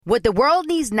What the world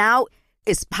needs now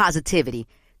is positivity.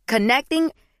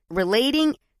 Connecting,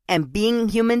 relating, and being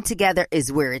human together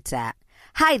is where it's at.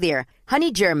 Hi there,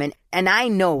 Honey German, and I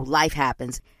know life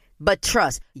happens, but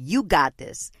trust, you got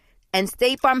this. And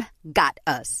State Farm got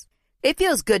us. It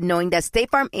feels good knowing that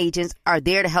State Farm agents are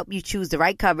there to help you choose the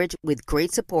right coverage with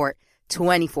great support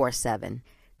 24/7.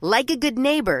 Like a good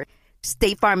neighbor,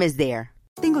 State Farm is there.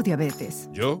 Tengo diabetes.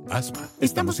 Yo, asma.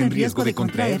 Estamos en riesgo de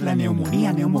contraer la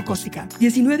neumonía neumocócica.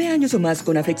 19 años o más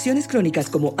con afecciones crónicas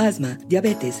como asma,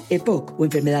 diabetes, EPOC o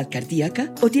enfermedad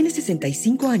cardíaca, o tienes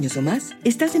 65 años o más,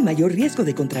 estás en mayor riesgo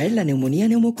de contraer la neumonía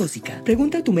neumocócica.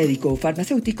 Pregunta a tu médico o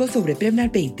farmacéutico sobre Prevnar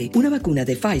 20, una vacuna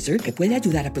de Pfizer que puede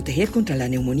ayudar a proteger contra la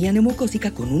neumonía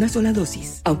neumocócica con una sola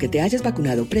dosis. Aunque te hayas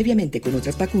vacunado previamente con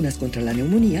otras vacunas contra la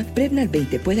neumonía, Prevnar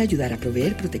 20 puede ayudar a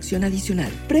proveer protección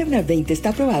adicional. Prevnar 20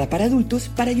 está aprobada para adultos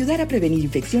para ayudar a prevenir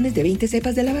infecciones de 20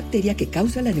 cepas de la bacteria que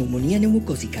causa la neumonía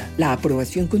neumocócica. La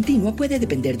aprobación continua puede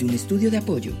depender de un estudio de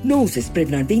apoyo. No uses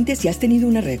Prevnar 20 si has tenido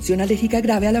una reacción alérgica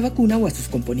grave a la vacuna o a sus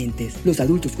componentes. Los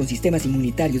adultos con sistemas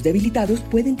inmunitarios debilitados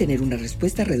pueden tener una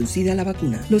respuesta reducida a la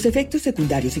vacuna. Los efectos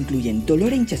secundarios incluyen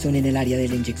dolor e hinchazón en el área de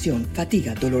la inyección,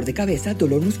 fatiga, dolor de cabeza,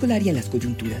 dolor muscular y en las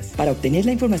coyunturas. Para obtener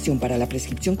la información para la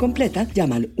prescripción completa,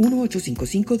 llama al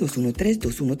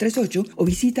 1-855-213-2138 o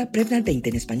visita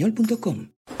Prevnar20enespañol.com.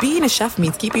 Being a chef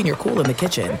means keeping your cool in the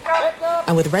kitchen.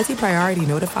 And with Resi Priority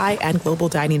Notify and Global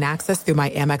Dining Access through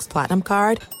my Amex Platinum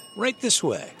card, right this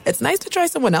way. It's nice to try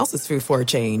someone else's food for a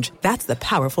change. That's the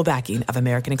powerful backing of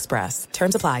American Express.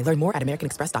 Terms apply. Learn more at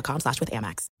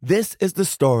americanexpress.com/withAmex. This is the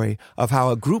story of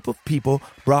how a group of people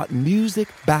brought music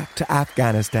back to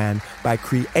Afghanistan by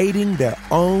creating their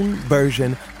own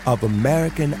version of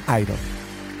American Idol.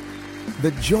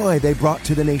 The joy they brought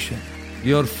to the nation.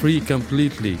 You're free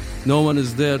completely. No one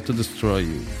is there to destroy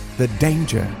you. The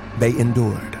danger they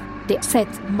endured. They said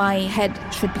my head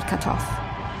should be cut off.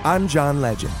 I'm John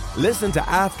Legend. Listen to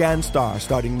Afghan Star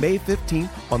starting May 15th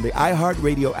on the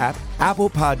iHeartRadio app, Apple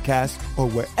Podcasts, or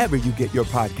wherever you get your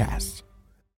podcasts.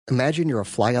 Imagine you're a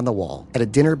fly on the wall at a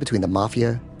dinner between the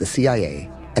Mafia, the CIA,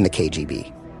 and the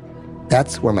KGB.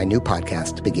 That's where my new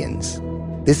podcast begins.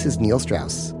 This is Neil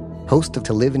Strauss, host of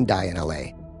To Live and Die in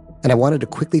LA. And I wanted to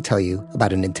quickly tell you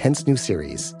about an intense new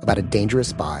series about a dangerous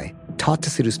spy taught to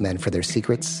seduce men for their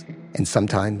secrets and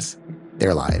sometimes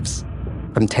their lives.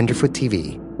 From Tenderfoot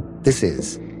TV, this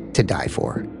is To Die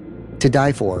For. To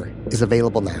Die For is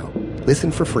available now. Listen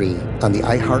for free on the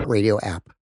iHeartRadio app,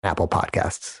 Apple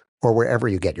Podcasts, or wherever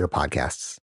you get your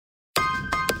podcasts.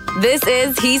 This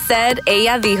is He Said,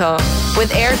 Ella Dijo,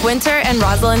 with Eric Winter and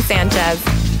Rosalind Sanchez.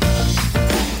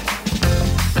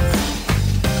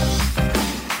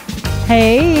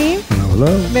 Hey.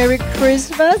 Hello. Merry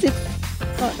Christmas.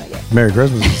 Not yet. Merry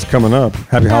Christmas is coming up.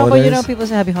 Happy no, holidays. But you know, people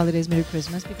say Happy Holidays, Merry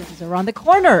Christmas because it's around the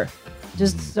corner.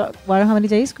 Just, how many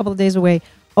days? A couple of days away.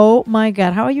 Oh my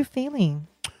God. How are you feeling?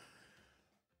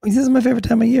 This is my favorite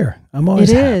time of year. I'm always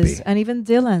happy. It is. And even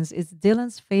Dylan's. It's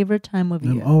Dylan's favorite time of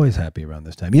year. I'm always happy around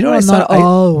this time. You know, not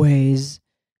always,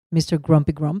 Mr.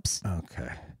 Grumpy Grumps.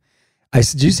 Okay.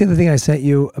 Did you see the thing I sent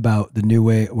you about the New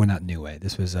Way? Well, not New Way.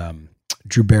 This was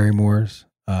Drew Barrymore's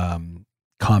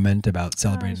comment about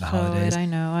celebrating the holidays. I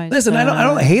know. Listen, I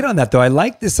don't hate on that though. I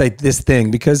like this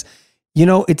thing because you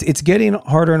know it's getting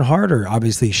harder and harder.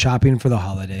 Obviously, shopping for the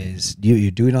holidays, you're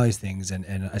doing all these things,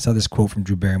 and I saw this quote from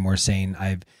Drew Barrymore saying,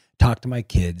 "I've talked to my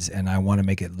kids, and I want to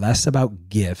make it less about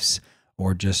gifts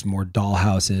or just more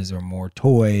dollhouses or more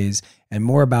toys, and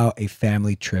more about a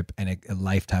family trip and a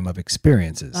lifetime of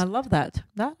experiences." I love that.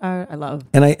 That I love.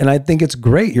 And I think it's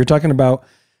great. You're talking about.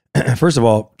 First of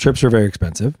all, trips are very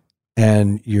expensive,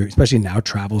 and especially now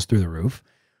travel's through the roof.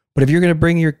 But if you're going to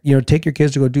bring take your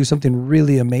kids to go do something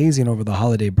really amazing over the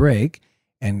holiday break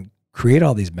and create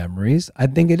all these memories, I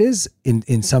think it is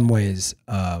in some ways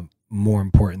more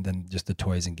important than just the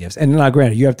toys and gifts. And now,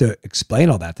 granted, you have to explain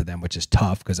all that to them, which is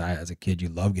tough because as a kid, you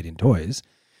love getting toys.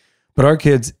 But our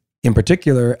kids in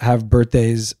particular have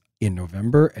birthdays in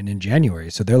November and in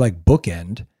January, so they're like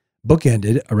bookended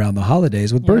around the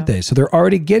holidays with birthdays. So they're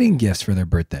already getting gifts for their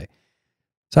birthday.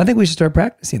 So I think we should start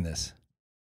practicing this.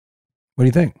 What do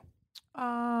you think?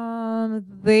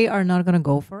 They are not going to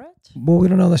go for it. Well, we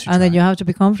don't know unless you try. And then you have to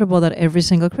be comfortable that every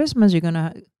single Christmas you're going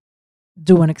to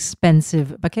do an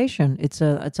expensive vacation. It's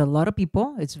a lot of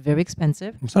people. It's very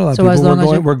expensive. It's not a lot of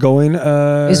people. We're going.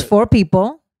 It's 4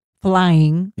 people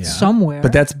flying somewhere.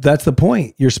 But that's the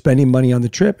point. You're spending money on the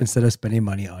trip instead of spending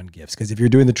money on gifts. Because if you're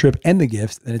doing the trip and the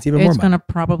gifts, then it's even more money. It's going to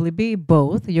probably be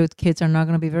both. Your kids are not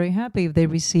going to be very happy if they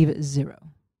receive 0.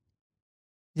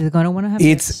 You're going to want to have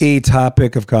It's kids. a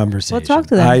topic of conversation. Well, talk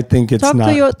to them. I think it's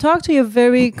not. Talk to your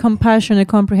very compassionate,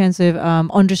 comprehensive,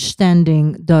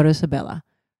 understanding daughter Isabella,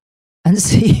 and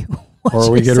see.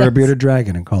 Or we get her a bearded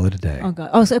dragon and call it a day. Oh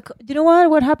God! Oh, so you know what?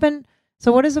 What happened?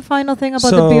 So what is the final thing about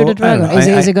the bearded dragon?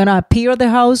 Is it gonna appear at the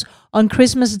house on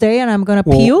Christmas Day and I'm gonna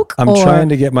puke? I'm trying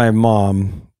to get my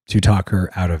mom to talk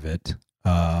her out of it,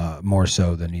 more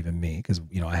so than even me, because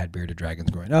I had bearded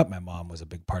dragons growing up. My mom was a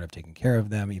big part of taking care of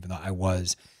them, even though I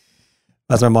was,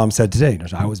 as my mom said today,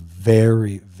 I was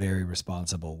very, very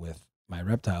responsible with my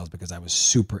reptiles because I was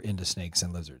super into snakes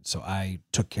and lizards. So I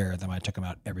took care of them. I took them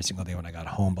out every single day when I got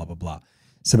home, blah, blah, blah.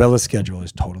 Sabella's schedule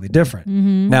is totally different.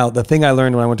 Mm-hmm. Now, the thing I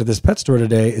learned when I went to this pet store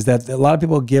today is that a lot of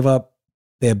people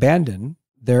they abandon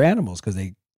their animals because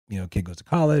kid goes to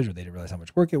college or they didn't realize how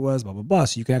much work it was, blah, blah, blah.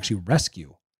 So you can actually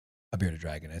rescue a bearded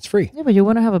dragon. It's free. Yeah, but you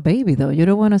want to have a baby though. You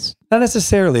don't want to. Not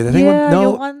necessarily. The thing you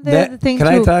want the thing can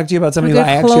I talk to you about something that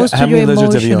how many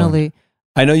lizards have you owned?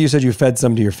 I know you said you fed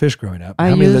some to your fish growing up. How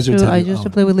many lizards have you owned? I used to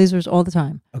play with lizards all the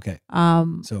time. Okay.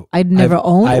 So I'd never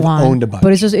owned one. I've owned a bunch.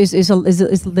 But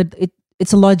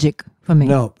it's a logic for me.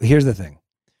 No, here's the thing.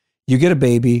 You get a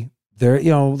baby,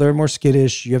 they're more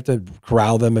skittish. You have to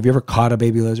corral them. Have you ever caught a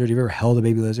baby lizard? Have you ever held a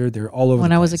baby lizard? They're all over When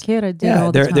the I place. was a kid, I did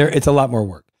all the time. It's a lot more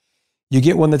work. You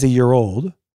get one that's a year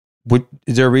old.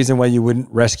 Is there a reason why you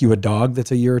wouldn't rescue a dog that's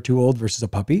a year or two old versus a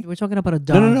puppy? We're talking about a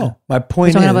dog. No. My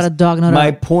point We're talking about a dog, not my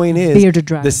point is bearded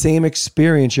dragon. The same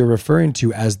experience you're referring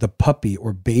to as the puppy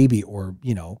or baby or,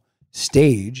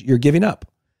 stage, you're giving up.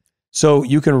 So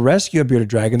you can rescue a bearded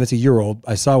dragon that's a year old.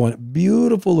 I saw one,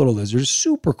 beautiful little lizard,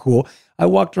 super cool. I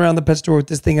walked around the pet store with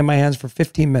this thing in my hands for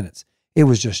 15 minutes. It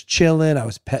was just chilling. I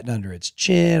was petting under its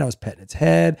chin. I was petting its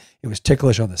head. It was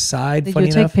ticklish on the side. Did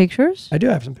you take pictures? I do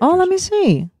have some pictures. Oh, let me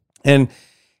see. And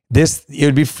it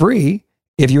would be free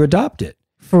if you adopt it.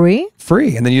 Free?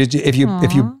 Free. And then if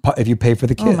you pay for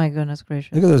the kid. Oh my goodness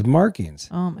gracious. Look at those markings.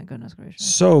 Oh my goodness gracious.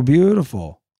 So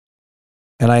beautiful.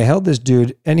 And I held this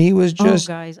dude and he was just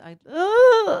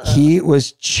he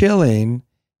was chilling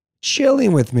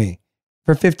with me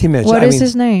for 15 minutes. What is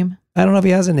his name? I don't know if he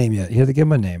has a name yet. You have to give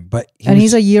him a name. But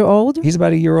he's a year old? He's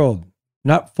about a year old.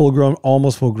 Not full grown,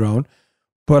 almost full grown.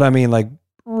 But I mean like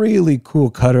really cool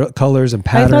colors and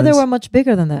patterns. I thought they were much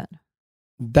bigger than that.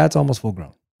 That's almost full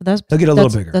grown. He'll get a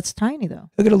little bigger. That's tiny though.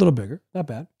 He'll get a little bigger. Not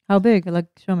bad. How big? Like,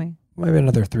 show me. Maybe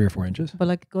another 3 or 4 inches. But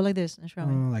like, go like this and show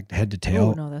me. Like head to tail.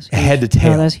 Oh, no, that's huge. Head to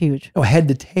tail. No, that's huge. Oh, head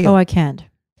to tail. Oh, I can't.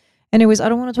 Anyways, I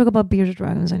don't want to talk about bearded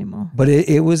dragons anymore. But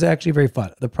it was actually very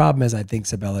fun. The problem is I think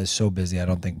Sabella is so busy, I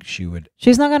don't think she would.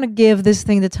 She's not going to give this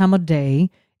thing the time of day.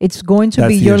 It's going to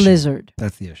be your lizard.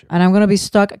 That's the issue. And I'm going to be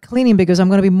stuck cleaning because I'm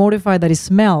going to be mortified that it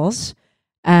smells.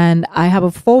 And I have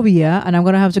a phobia, and I'm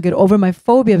going to have to get over my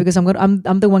phobia because I'm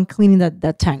the one cleaning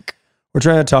that tank. We're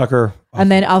trying to talk her.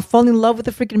 And then I'll fall in love with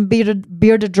the freaking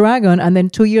bearded dragon. And then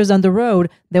 2 years down the road,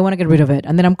 they want to get rid of it.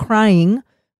 And then I'm crying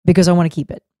because I want to keep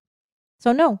it.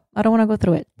 So no, I don't want to go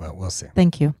through it. Well, we'll see.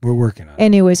 Thank you. We're working on it.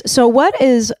 Anyways, so what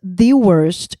is the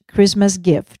worst Christmas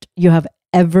gift you have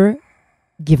ever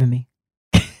given me?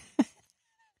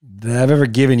 That I've ever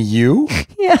given you?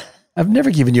 Yeah. I've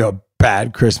never given you a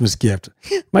bad Christmas gift.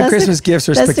 My Christmas gifts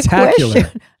are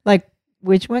spectacular. Like,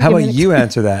 which one? How about you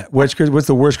answer that? What's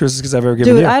the worst Christmas gift I've ever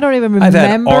given you? Dude, I don't even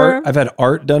remember. I've had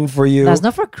art done for you. That's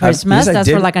not for Christmas. That's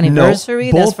for like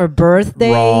anniversary. That's for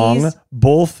birthdays. Wrong.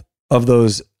 Both of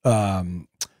those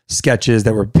sketches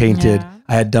that were painted,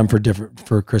 I had done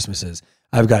for Christmases.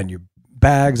 I've gotten you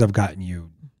bags. I've gotten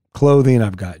you clothing.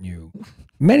 I've gotten you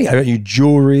I've gotten you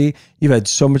jewelry. You've had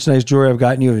so much nice jewelry. I've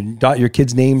gotten you and got your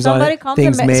kids' names on it.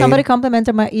 Somebody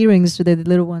complimented my earrings to the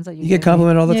little ones that you get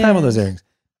complimented all the time on those earrings.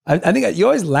 I think you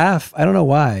always laugh. I don't know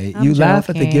why. You laugh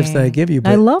at the gifts that I give you.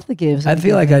 But I love the gifts. I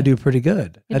feel like I do pretty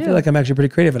good. I feel like I'm actually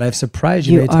pretty creative, and I've surprised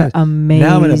you many times. Amazing.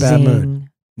 Now I'm in a bad mood.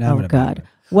 Now I'm in a bad mood.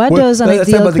 What does an ideal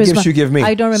Christmas? About the gifts you give me.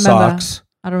 I don't remember. Socks.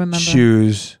 I don't remember.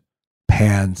 Shoes,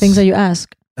 pants. Things that you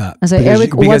ask. I say,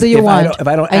 Eric, what do you want? If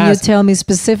I don't and ask, you tell me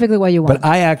specifically what you want. But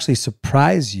I actually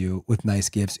surprise you with nice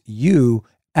gifts. You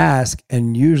ask,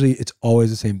 and usually it's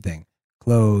always the same thing: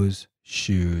 clothes,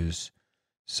 shoes,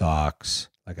 socks.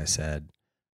 Like I said,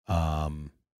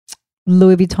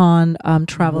 Louis Vuitton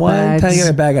travel bags. One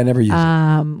tiny bag I never use.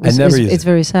 I never use it. It's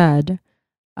very sad.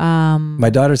 My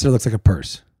daughter said it looks like a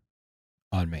purse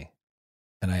on me,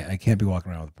 and I can't be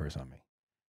walking around with a purse on me.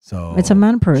 So it's a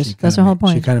man purse. That's the whole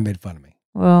point. She kind of made fun of me.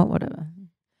 Well, whatever.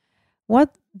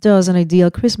 What does an ideal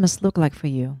Christmas look like for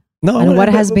you? No, and what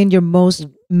has been your most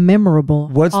memorable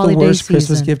What's the worst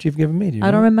Christmas gift you've given me? I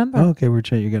don't remember. Oh, okay, you're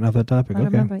getting off that topic. I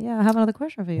don't remember. Yeah, I have another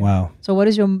question for you. Wow. So what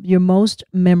is your most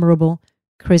memorable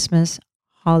Christmas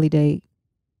holiday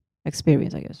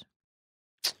experience, I guess?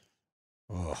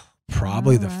 Oh,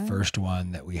 probably the first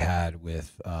one that we had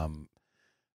with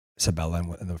Sabella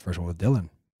and the first one with Dylan,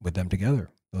 with them together.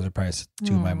 Those are probably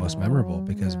two of my most memorable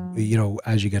because, you know,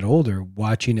 as you get older,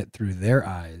 watching it through their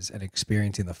eyes and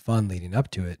experiencing the fun leading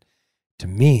up to it, to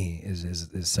me, is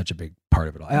such a big part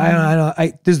of it all.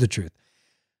 This is the truth.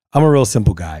 I'm a real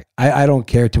simple guy. I don't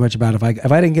care too much about if I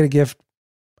didn't get a gift,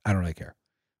 I don't really care.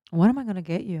 What am I going to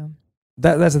get you?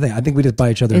 That's the thing. I think we just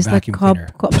buy each other a vacuum cleaner.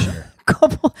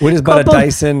 We just bought a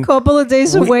Dyson. Couple of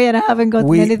days away and I haven't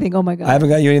gotten anything. Oh my God. I haven't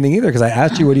got you anything either because I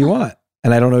asked you, what do you want?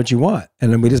 And I don't know what you want.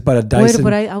 And then we just bought a Dyson,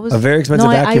 a very expensive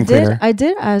vacuum cleaner. I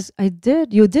did ask.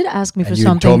 You did ask me for you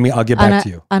something. You told me I'll get back to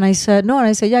you. And I said, no. And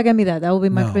I said, yeah, get me that. That will be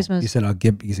my Christmas. You said,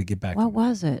 get back to me. What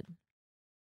was it?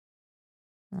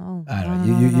 Oh, I don't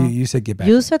know. You said get back.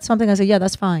 You said something. I said, yeah,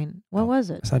 that's fine. What was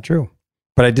it? That's not true.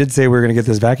 But I did say we were going to get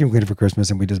this vacuum cleaner for Christmas,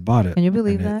 and we just bought it. Can you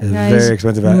believe that? It's very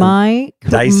expensive.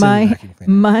 Dyson vacuum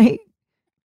cleaner. My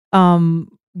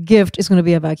gift is going to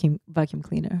be a vacuum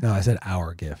cleaner. No, I said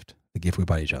our gift, the gift we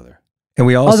bought each other, and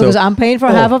we also because I'm paying for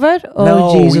half of it. Oh,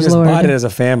 no, Jesus we just Lord. bought it as a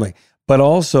family. But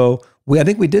also, I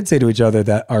think we did say to each other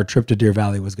that our trip to Deer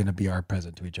Valley was going to be our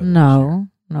present to each other. No,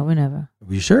 we never.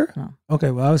 Are you sure? No.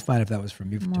 Okay, well, I was fine if that was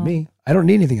from you to me. I don't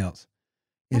need anything else,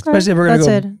 especially if we're going to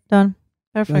go. That's it. Done.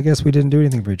 Perfect. I guess we didn't do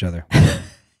anything for each other.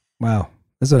 Wow.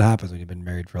 This is what happens when you've been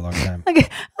married for a long time.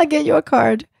 I'll get you a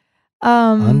card.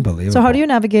 Unbelievable. So how do you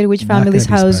navigate which family's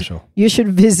house you should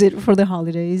visit for the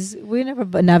holidays? We never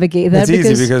navigate that. It's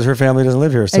easy because her family doesn't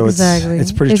live here. So it's pretty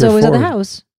straightforward. It's always at the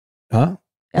house. Huh?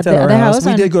 At the house.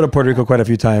 We did go to Puerto Rico quite a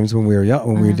few times when we were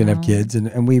young, when we didn't have kids,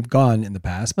 and we've gone in the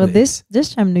past. But this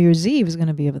time, New Year's Eve is going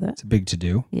to be over there. It's a big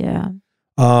to-do. Yeah.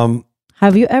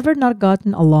 Have you ever not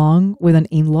gotten along with an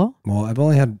in-law? Well, I've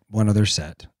only had one other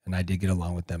set, and I did get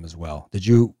along with them as well. Did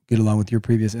you get along with your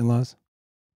previous in-laws?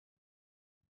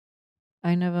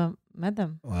 I never met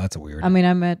them. Well, that's weird. I mean,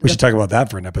 I met... We should talk about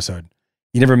that for an episode.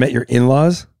 You never met your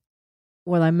in-laws?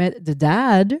 Well, I met the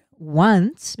dad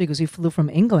once because he flew from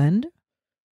England.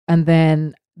 And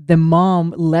then the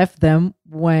mom left them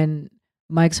when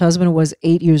Mike's husband was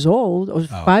 8 years old or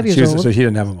 5 years old. So he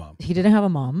didn't have a mom. He didn't have a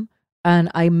mom.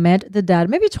 And I met the dad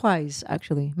maybe twice,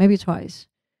 actually. Maybe twice.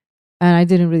 And I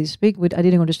didn't really speak with, I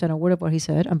didn't understand a word of what he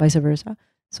said and vice versa.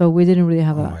 So we didn't really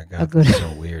have a good... That's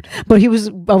so weird. But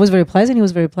I was very pleasant. He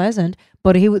was very pleasant.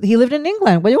 But he lived in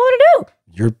England. What do you want me to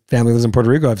do? Your family lives in Puerto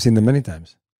Rico. I've seen them many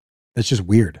times. That's just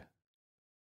weird.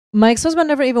 Mike's husband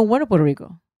never even went to Puerto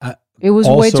Rico. It was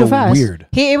way too fast. Weird.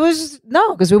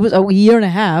 Because it was a year and a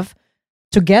half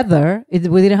together. We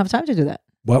didn't have time to do that.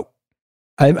 What?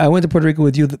 I went to Puerto Rico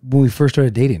with you when we first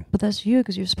started dating. But that's you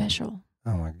because you're special.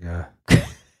 Oh my God.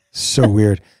 So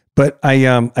weird. But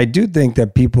I do think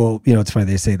that people, it's funny,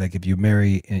 they say like if you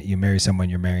marry someone,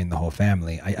 you're marrying the whole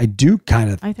family. I do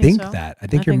kind of think so. That. I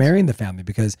think you're marrying the family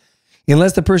because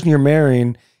unless the person you're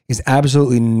marrying is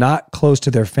absolutely not close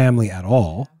to their family at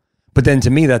all, but then to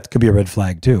me that could be a red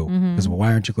flag too. Because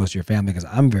why aren't you close to your family? Because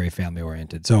I'm very family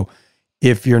oriented. So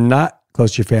if you're not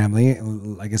close to your family,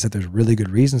 like I said, there's really good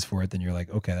reasons for it, then you're like,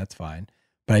 okay, that's fine.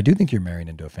 But I do think you're marrying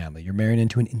into a family. You're marrying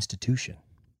into an institution.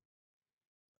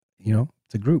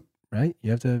 It's a group, right?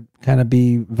 You have to kind of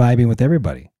be vibing with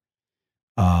everybody.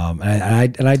 And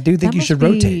I do think you should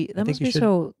rotate. That must be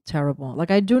so terrible.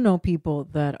 Like I do know people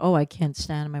that, I can't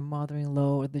stand my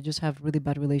mother-in-law, or they just have really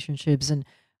bad relationships, and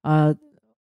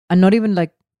not even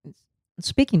like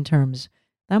speaking terms.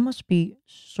 That must be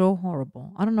so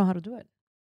horrible. I don't know how to do it.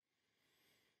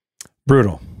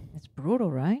 Brutal. It's brutal,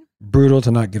 right? Brutal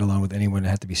to not get along with anyone. It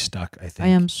has to be stuck, I think. I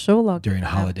am so lucky during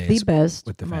holidays the best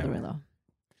with the mother-in-law. Family.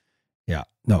 Yeah,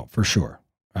 no, for sure.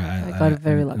 I got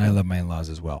very lucky. And I love my in-laws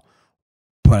as well.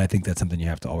 But I think that's something you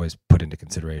have to always put into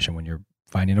consideration when you're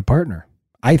finding a partner.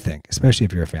 I think, especially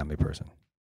if you're a family person.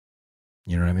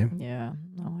 You know what I mean? Yeah,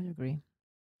 no, I agree.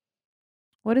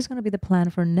 What is going to be the plan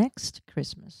for next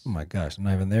Christmas? Oh my gosh, I'm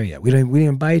not even there yet. We didn't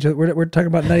even buy each other. We're talking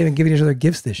about not even giving each other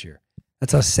gifts this year.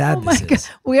 That's how sad this is.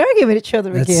 We are giving each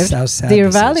other a gift. That's how sad Deer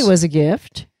Valley was a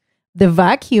gift. The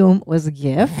vacuum was a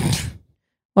gift.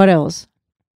 What else?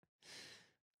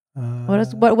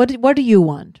 What do you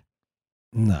want?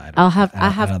 No, I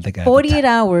have 48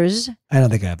 hours. I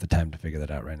don't think I have the time to figure that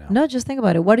out right now. No, just think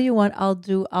about it. What do you want?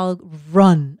 I'll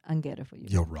run and get it for you.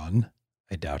 You'll run?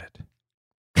 I doubt it.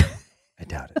 I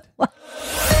doubt it.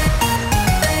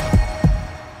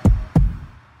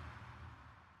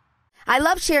 I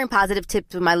love sharing positive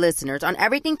tips with my listeners on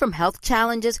everything from health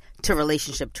challenges to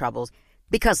relationship troubles.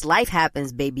 Because life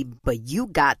happens, baby, but you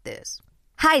got this.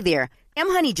 Hi there, I'm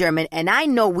Honey German, and I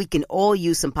know we can all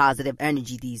use some positive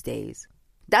energy these days.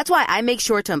 That's why I make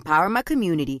sure to empower my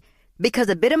community, because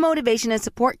a bit of motivation and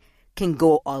support can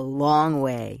go a long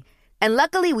way. And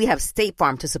luckily, we have State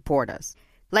Farm to support us.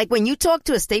 Like when you talk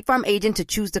to a State Farm agent to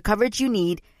choose the coverage you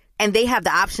need, and they have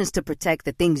the options to protect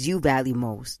the things you value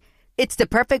most. It's the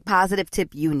perfect positive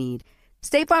tip you need.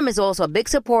 State Farm is also a big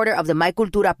supporter of the My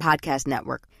Cultura podcast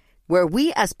network, where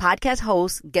we as podcast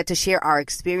hosts get to share our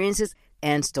experiences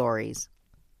and stories.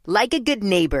 Like a good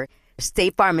neighbor,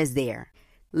 State Farm is there.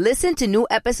 Listen to new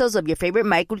episodes of your favorite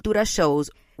My Cultura shows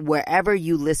wherever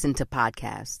you listen to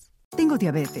podcasts. Tengo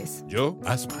diabetes. Yo,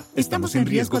 asma. Estamos en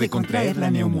riesgo de contraer la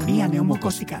neumonía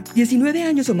neumocócica. 19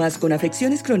 años o más con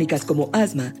afecciones crónicas como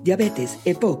asma, diabetes,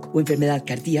 EPOC o enfermedad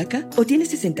cardíaca, o tienes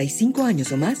 65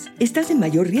 años o más, estás en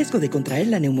mayor riesgo de contraer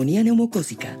la neumonía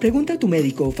neumocócica. Pregunta a tu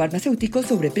médico o farmacéutico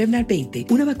sobre Prevnar 20,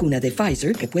 una vacuna de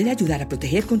Pfizer que puede ayudar a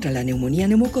proteger contra la neumonía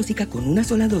neumocócica con una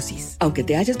sola dosis. Aunque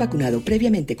te hayas vacunado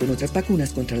previamente con otras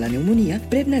vacunas contra la neumonía,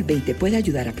 Prevnar 20 puede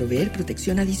ayudar a proveer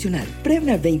protección adicional.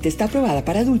 Prevnar 20 está aprobada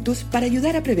para adultos para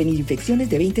ayudar a prevenir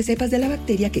infecciones de 20 cepas de la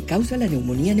bacteria que causa la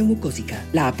neumonía neumocócica.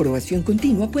 La aprobación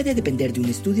continua puede depender de un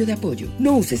estudio de apoyo.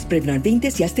 No uses Prevnar 20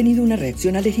 si has tenido una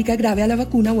reacción alérgica grave a la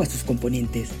vacuna o a sus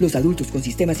componentes. Los adultos con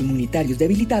sistemas inmunitarios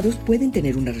debilitados pueden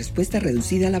tener una respuesta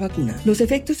reducida a la vacuna. Los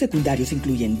efectos secundarios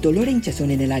incluyen dolor e hinchazón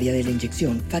en el área de la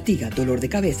inyección, fatiga, dolor de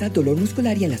cabeza, dolor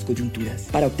muscular y en las coyunturas.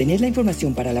 Para obtener la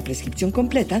información para la prescripción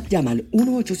completa, llama al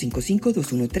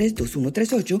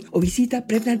 1-855-213-2138 o visita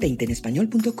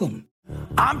Prevnar20enespañol.com.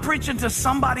 I'm preaching to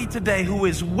somebody today who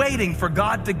is waiting for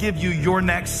God to give you your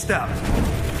next step.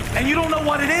 And you don't know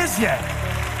what it is yet.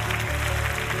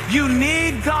 You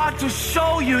need God to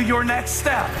show you your next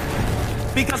step.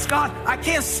 Because God, I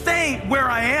can't stay where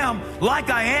I am, like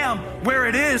I am, where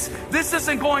it is. This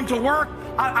isn't going to work.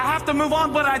 I have to move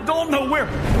on, but I don't know where.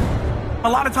 A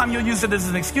lot of time you'll use it as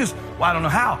an excuse. Well, I don't know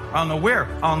how. I don't know where.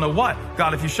 I don't know what.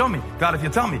 God, if you show me. God, if you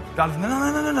tell me. God, if...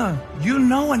 No. You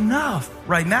know enough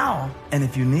right now. And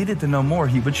if you needed to know more,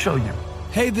 he would show you.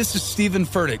 Hey, this is Stephen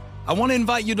Furtick. I want to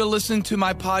invite you to listen to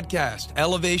my podcast,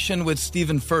 Elevation with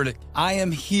Stephen Furtick. I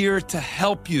am here to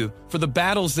help you for the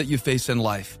battles that you face in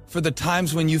life, for the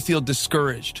times when you feel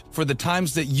discouraged, for the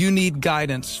times that you need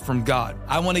guidance from God.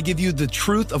 I want to give you the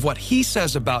truth of what he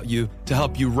says about you to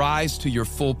help you rise to your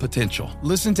full potential.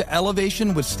 Listen to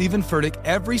Elevation with Stephen Furtick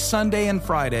every Sunday and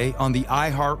Friday on the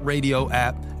iHeartRadio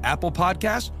app, Apple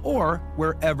Podcasts, or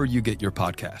wherever you get your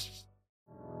podcasts.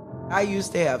 I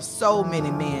used to have so many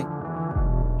men.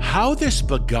 How this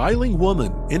beguiling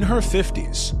woman in her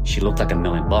 50s, she looked like $1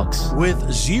 million,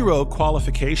 with zero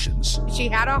qualifications, she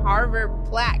had a Harvard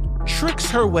plaque, tricks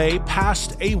her way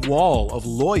past a wall of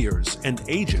lawyers and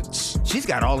agents. She's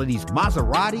got all of these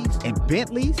Maseratis and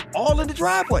Bentleys all in the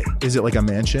driveway. Is it like a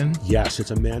mansion? Yes, it's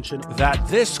a mansion that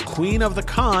this queen of the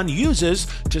con uses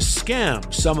to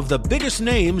scam some of the biggest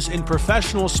names in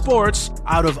professional sports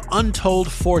out of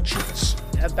untold fortunes.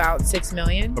 About $6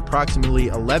 million. Approximately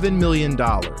 $11 million.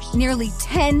 Nearly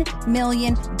 $10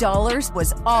 million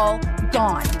was all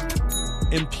gone.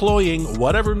 Employing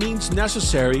whatever means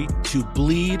necessary to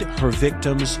bleed her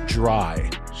victims dry.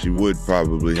 She would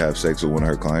probably have sex with one of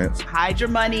her clients. Hide your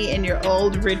money in your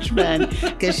old rich man,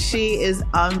 because she is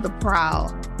on the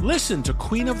prowl. Listen to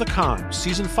Queen of the Con,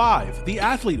 Season 5, The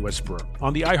Athlete Whisperer,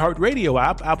 on the iHeartRadio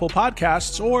app, Apple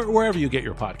Podcasts, or wherever you get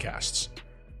your podcasts.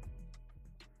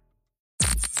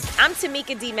 I'm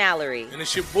Tamika D. Mallory. And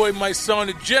it's your boy, my son,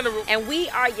 the General. And we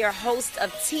are your hosts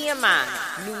of TMI.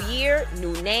 New year,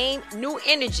 new name, new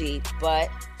energy, but...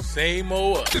 same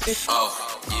old us.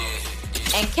 Oh,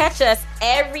 yeah. And catch us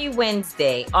every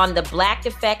Wednesday on the Black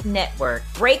Effect Network,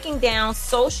 breaking down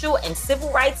social and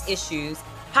civil rights issues,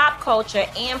 pop culture,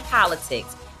 and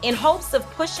politics, in hopes of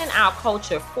pushing our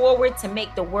culture forward to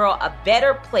make the world a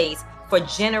better place for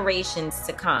generations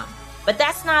to come. But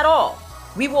that's not all.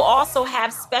 We will also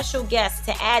have special guests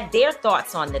to add their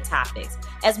thoughts on the topics,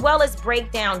 as well as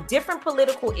break down different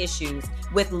political issues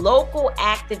with local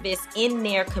activists in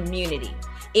their community.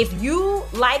 If you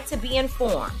like to be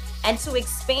informed and to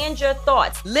expand your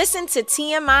thoughts, listen to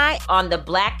TMI on the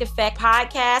Black Effect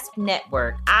Podcast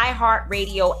Network,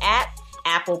 iHeartRadio app,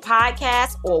 Apple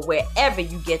Podcasts, or wherever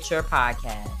you get your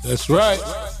podcasts. That's right.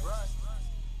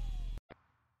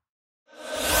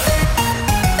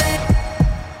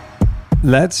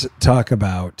 Let's talk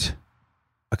about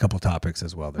a couple topics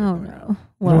as well. Oh, no. You don't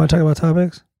want to talk about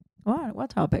topics? What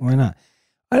topic? Why not?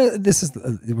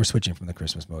 We're switching from the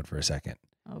Christmas mode for a second.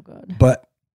 Oh, God. But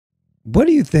what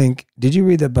do you think? Did you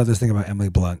read about this thing about Emily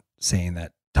Blunt saying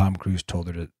that Tom Cruise told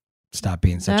her to stop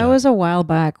being such That was a while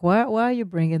back. Why are you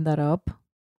bringing that up?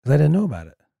 Because I didn't know about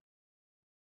it.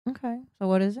 Okay. So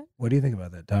what is it? What do you think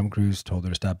about that? Tom Cruise told her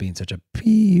to stop being such a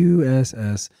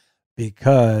PUSS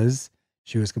because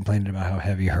she was complaining about how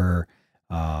heavy her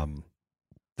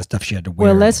the stuff she had to wear.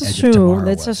 Well, let's Edge of Tomorrow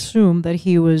assume that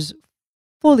he was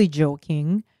fully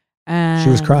joking. And She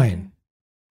was crying.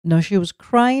 No, she was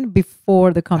crying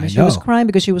before the comment. I She was know. crying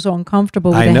because she was so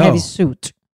uncomfortable with I the know. heavy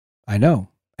suit. I know.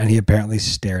 And he apparently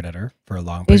stared at her for a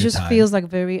long It period of just time. feels like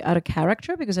very out of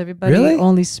character because everybody Really?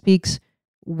 only speaks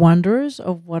wonders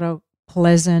of what a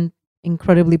pleasant,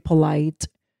 incredibly polite,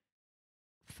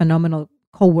 phenomenal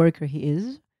co-worker he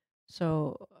is.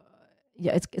 So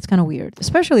yeah, it's kind of weird,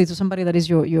 especially to somebody that is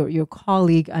your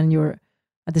colleague and you're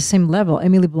at the same level.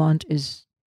 Emily Blunt is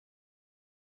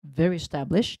very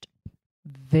established,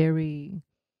 very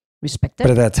respected.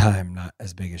 But at that time, not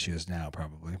as big as she is now,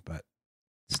 probably. But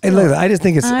hey, Still, look, I just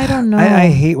think it's. I don't know. I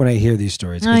hate when I hear these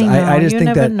stories because I just you think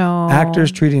never that know.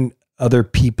 actors treating other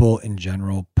people in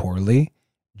general poorly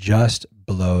just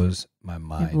blows my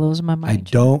mind. It blows my mind. I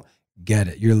don't get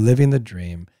it. You're living the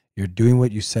dream. You're doing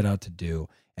what you set out to do,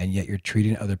 and yet you're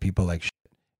treating other people like shit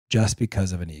just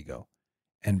because of an ego.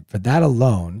 And for that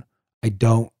alone, I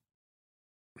can't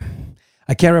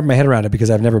wrap my head around it because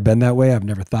I've never been that way. I've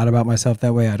never thought about myself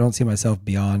that way. I don't see myself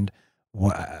beyond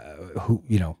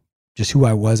just who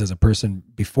I was as a person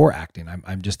before acting.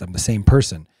 I'm the same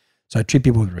person. So I treat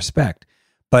people with respect.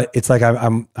 But it's like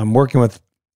I'm working with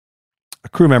a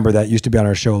crew member that used to be on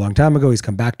our show a long time ago. He's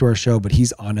come back to our show, but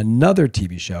he's on another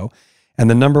TV show. And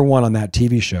the number one on that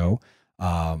TV show,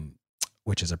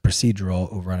 which is a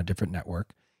procedural over on a different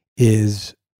network,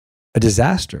 is a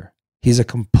disaster. He's a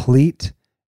complete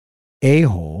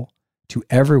a-hole to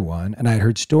everyone. And I had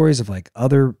heard stories of like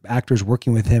other actors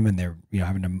working with him and they're,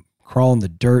 having to crawl in the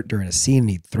dirt during a scene. And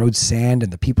he throws sand in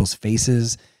the people's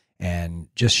faces and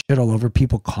just shit all over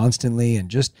people constantly and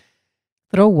just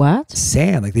throw what?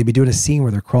 Sand. Like they'd be doing a scene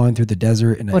where they're crawling through the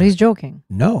desert. But he's joking.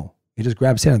 No, he just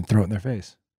grabs sand and throw it in their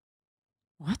face.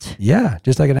 What? Yeah,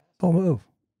 just like an asshole move.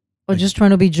 Or just trying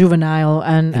to be juvenile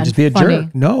and just be a funny.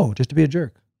 jerk. No, just to be a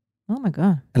jerk. Oh my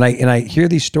God. And I hear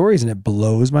these stories and it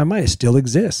blows my mind. It still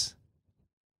exists.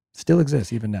 Still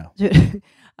exists even now.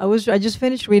 I just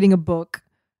finished reading a book.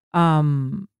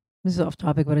 This is off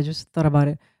topic, but I just thought about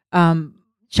it.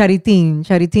 Charitín.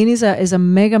 Charitín is a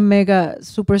mega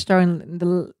superstar in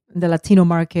the Latino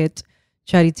market.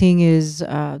 Charitín is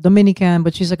Dominican,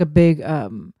 but she's like a big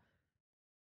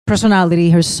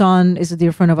personality. Her son is a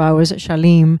dear friend of ours,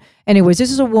 Shalim. Anyways,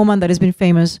 this is a woman that has been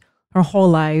famous her whole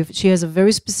life. She has a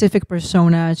very specific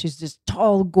persona. She's just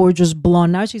tall, gorgeous,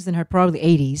 blonde. Now she's in her probably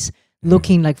 80s,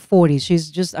 looking like 40s. She's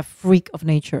just a freak of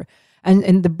nature. And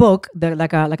in the book,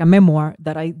 like a memoir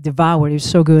that I devoured, it's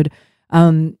so good.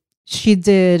 She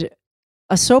did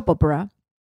a soap opera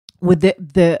with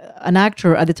an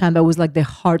actor at the time that was like the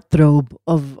heartthrob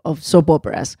of soap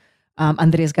operas,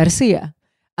 Andres Garcia.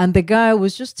 And the guy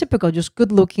was just typical, just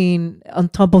good looking, on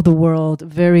top of the world,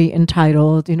 very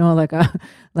entitled, like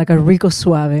a Rico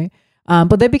Suave.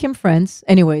 But they became friends.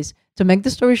 Anyways, to make the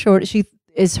story short,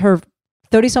 it's her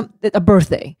 30-something, a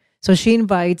birthday. So she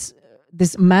invites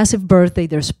this massive birthday.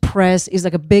 There's press. It's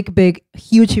like a big,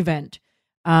 huge event.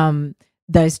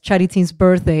 That is Charitin's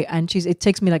birthday. And it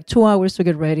takes me like 2 hours to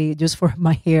get ready just for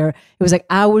my hair. It was like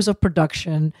hours of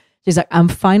production. She's like, I'm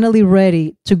finally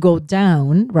ready to go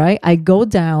down, right? I go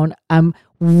down, I'm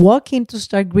walking to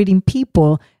start greeting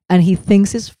people, and he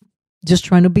thinks it's just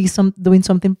trying to be doing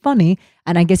something funny.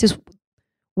 And I guess it's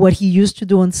what he used to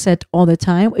do on set all the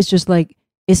time. It's just like,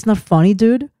 it's not funny,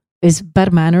 dude. It's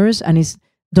bad manners, and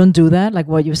don't do that, like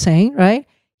what you're saying, right?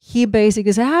 He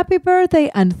basically said, happy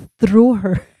birthday, and threw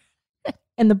her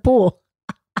in the pool.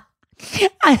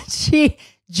 And she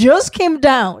just came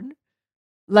down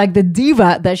like the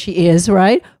diva that she is,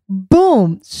 right?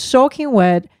 Boom, soaking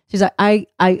wet. She's like, I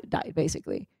died,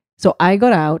 basically. So I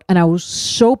got out and I was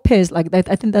so pissed. Like that,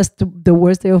 I think that's the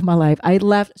worst day of my life. I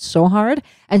laughed so hard.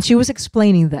 And she was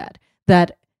explaining that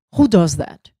who does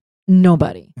that?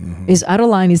 Nobody. Is out of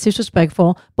line, is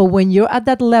disrespectful. But when you're at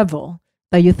that level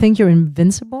that you think you're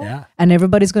invincible, and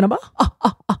everybody's gonna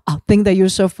think that you're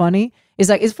so funny.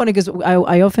 It's funny because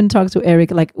I often talk to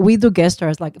Eric, like we do guest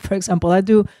stars. Like for example, I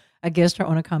do a guest star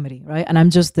on a comedy, right? And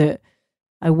I'm just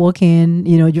I walk in,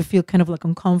 you feel kind of like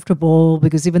uncomfortable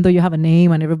because even though you have a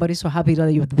name and everybody's so happy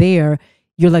that you're there,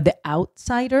 you're like the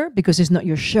outsider because it's not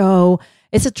your show.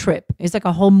 It's a trip. It's like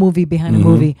a whole movie behind a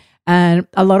movie. And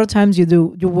a lot of times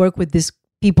you work with these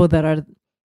people that are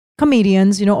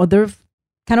comedians, or they're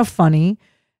kind of funny.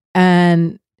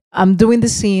 And I'm doing the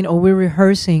scene or we're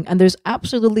rehearsing and there's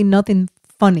absolutely nothing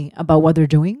funny about what they're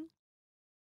doing.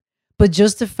 But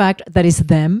just the fact that it's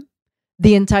them,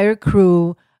 the entire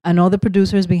crew, and all the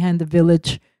producers behind the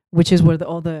village, which is where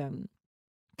all the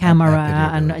camera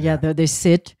and they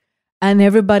sit, and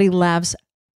everybody laughs.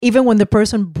 Even when the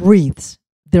person breathes,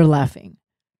 they're laughing.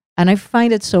 And I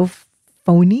find it so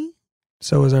phony.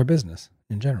 So is our business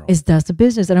in general. That's the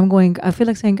business. And I feel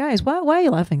like saying, guys, why are you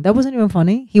laughing? That wasn't even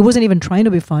funny. He wasn't even trying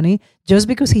to be funny. Just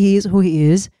because he is who he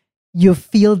is, you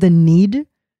feel the need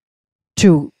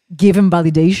to give him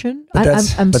validation. But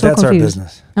I'm that's so confused. our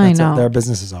business. I know. Our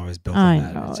business is always built on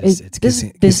that. Know. It's this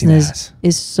kissing business ass.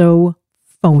 is so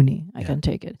phony. I can't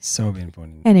take it. So being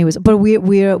phony. Anyways, but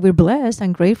we're blessed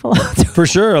and grateful. For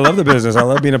sure. I love the business. I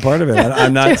love being a part of it.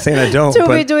 I'm not saying I don't. To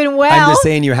be doing well. I'm just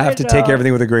saying you have to take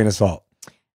everything with a grain of salt.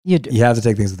 You do. You have to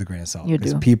take things with a grain of salt. You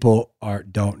because do. people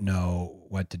don't know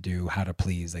what to do, how to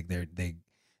please. Like they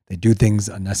do things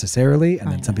unnecessarily,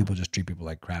 and then some people just treat people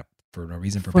like crap for no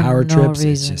reason, for power trips.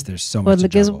 It's just there's so much. But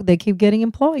because they keep getting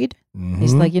employed,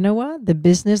 it's like, you know what? The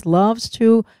business loves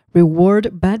to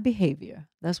reward bad behavior.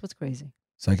 That's what's crazy.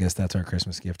 So I guess that's our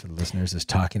Christmas gift to the listeners, is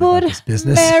talking about this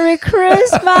business. Merry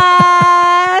Christmas!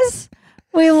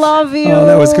 We love you. Oh,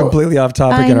 that was completely off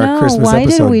topic in our Christmas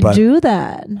episode. Why did we do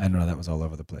that? I don't know. That was all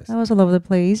over the place. That was all over the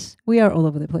place. We are all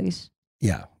over the place.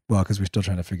 Yeah. Well, because we're still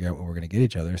trying to figure out what we're going to get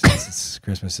each other since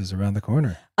Christmas is around the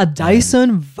corner. A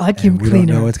Dyson vacuum cleaner. We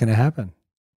don't know what's going to happen.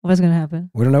 What's going to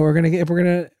happen? We don't know what we're going to get.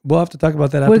 We'll have to talk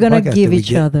about that after we're the podcast. We're going to give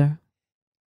each other.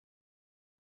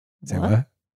 Say what?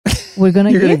 We're going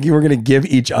to We're going to give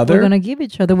each other? We're going to give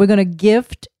each other. We're going to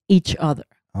gift each other.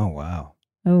 Oh, wow.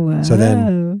 Oh, wow. So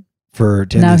then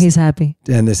now he's happy.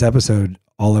 And this episode,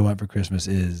 all I want for Christmas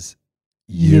is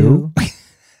you.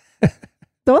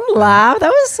 Don't laugh. That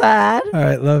was sad. All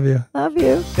right. Love you. Love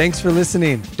you. Thanks for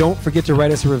listening. Don't forget to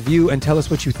write us a review and tell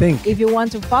us what you think. If you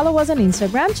want to follow us on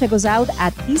Instagram, check us out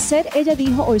at He Said Ella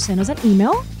Dijo, or send us an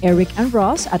email, Eric and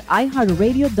Ross at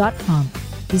iHeartRadio.com.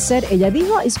 He Said Ella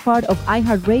Dijo is part of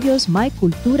iHeartRadio's My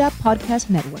Cultura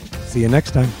podcast network. See you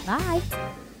next time. Bye.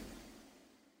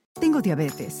 Tengo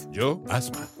diabetes. Yo,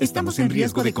 asma. Estamos en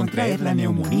riesgo de contraer la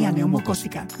neumonía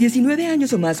neumocócica. 19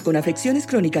 años o más con afecciones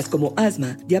crónicas como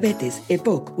asma, diabetes,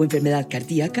 EPOC o enfermedad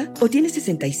cardíaca, o tienes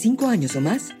 65 años o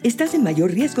más, estás en mayor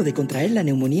riesgo de contraer la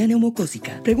neumonía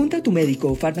neumocócica. Pregunta a tu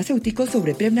médico o farmacéutico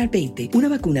sobre Prevnar 20, una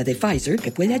vacuna de Pfizer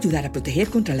que puede ayudar a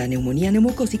proteger contra la neumonía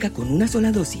neumocócica con una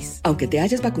sola dosis. Aunque te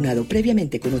hayas vacunado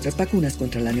previamente con otras vacunas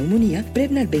contra la neumonía,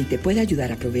 Prevnar 20 puede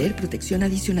ayudar a proveer protección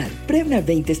adicional. Prevnar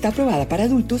 20 está aprobada para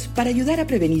adultos para ayudar a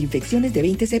prevenir infecciones de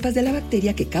 20 cepas de la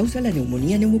bacteria que causa la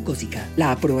neumonía neumocócica.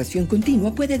 La aprobación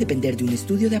continua puede depender de un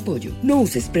estudio de apoyo. No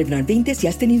uses Prevnar 20 si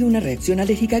has tenido una reacción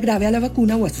alérgica grave a la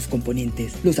vacuna o a sus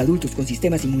componentes. Los adultos con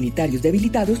sistemas inmunitarios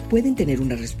debilitados pueden tener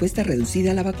una respuesta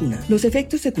reducida a la vacuna. Los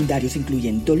efectos secundarios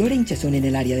incluyen dolor e hinchazón en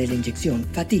el área de la inyección,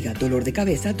 fatiga, dolor de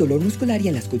cabeza, dolor muscular y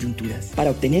en las coyunturas.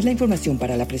 Para obtener la información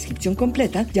para la prescripción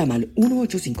completa, llama al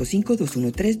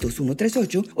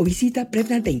 1-855-213-2138 o visita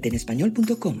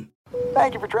Prevnar20enespañol.com.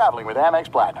 Thank you for traveling with Amex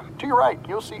Platinum. To your right,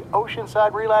 you'll see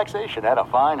oceanside relaxation at a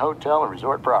fine hotel and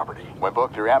resort property. When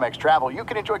booked through Amex Travel, you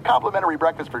can enjoy complimentary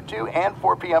breakfast for 2 and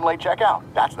 4 p.m. late checkout.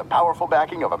 That's the powerful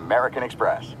backing of American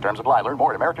Express. Terms apply. Learn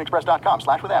more at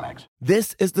americanexpress.com/withAmex.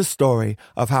 This is the story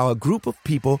of how a group of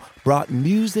people brought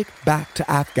music back to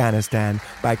Afghanistan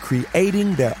by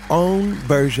creating their own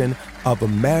version of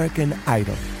American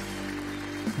Idol.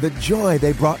 The joy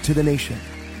they brought to the nation.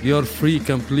 You're free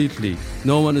completely.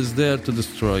 No one is there to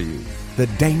destroy you. The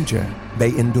danger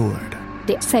they endured.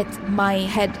 They said my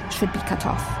head should be cut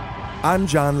off. I'm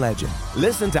John Legend.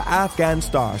 Listen to Afghan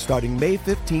Star starting May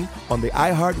 15th on the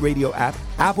iHeartRadio app,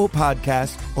 Apple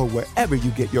Podcasts, or wherever you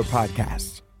get your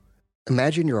podcasts.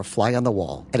 Imagine you're a fly on the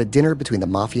wall at a dinner between the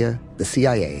mafia, the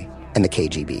CIA, and the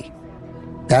KGB.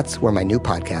 That's where my new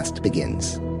podcast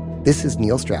begins. This is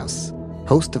Neil Strauss,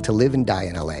 host of To Live and Die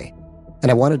in LA. And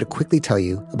I wanted to quickly tell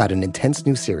you about an intense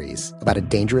new series about a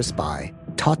dangerous spy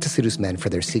taught to seduce men for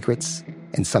their secrets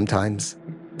and sometimes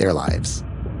their lives.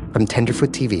 From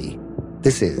Tenderfoot TV,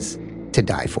 this is To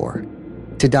Die For.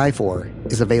 To Die For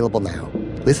is available now.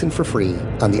 Listen for free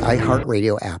on the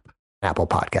iHeartRadio app, Apple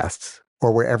Podcasts,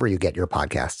 or wherever you get your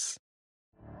podcasts.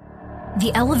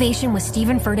 The Elevation with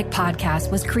Stephen Furtick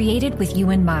podcast was created with you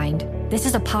in mind. This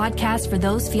is a podcast for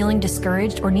those feeling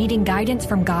discouraged or needing guidance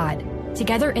from God.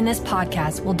 Together in this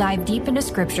podcast, we'll dive deep into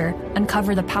Scripture,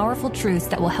 uncover the powerful truths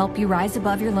that will help you rise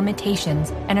above your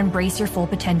limitations and embrace your full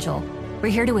potential. We're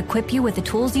here to equip you with the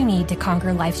tools you need to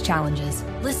conquer life's challenges.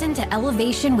 Listen to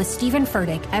Elevation with Stephen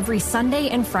Furtick every Sunday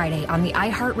and Friday on the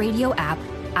iHeartRadio app,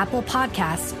 Apple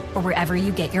Podcasts, or wherever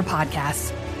you get your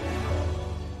podcasts.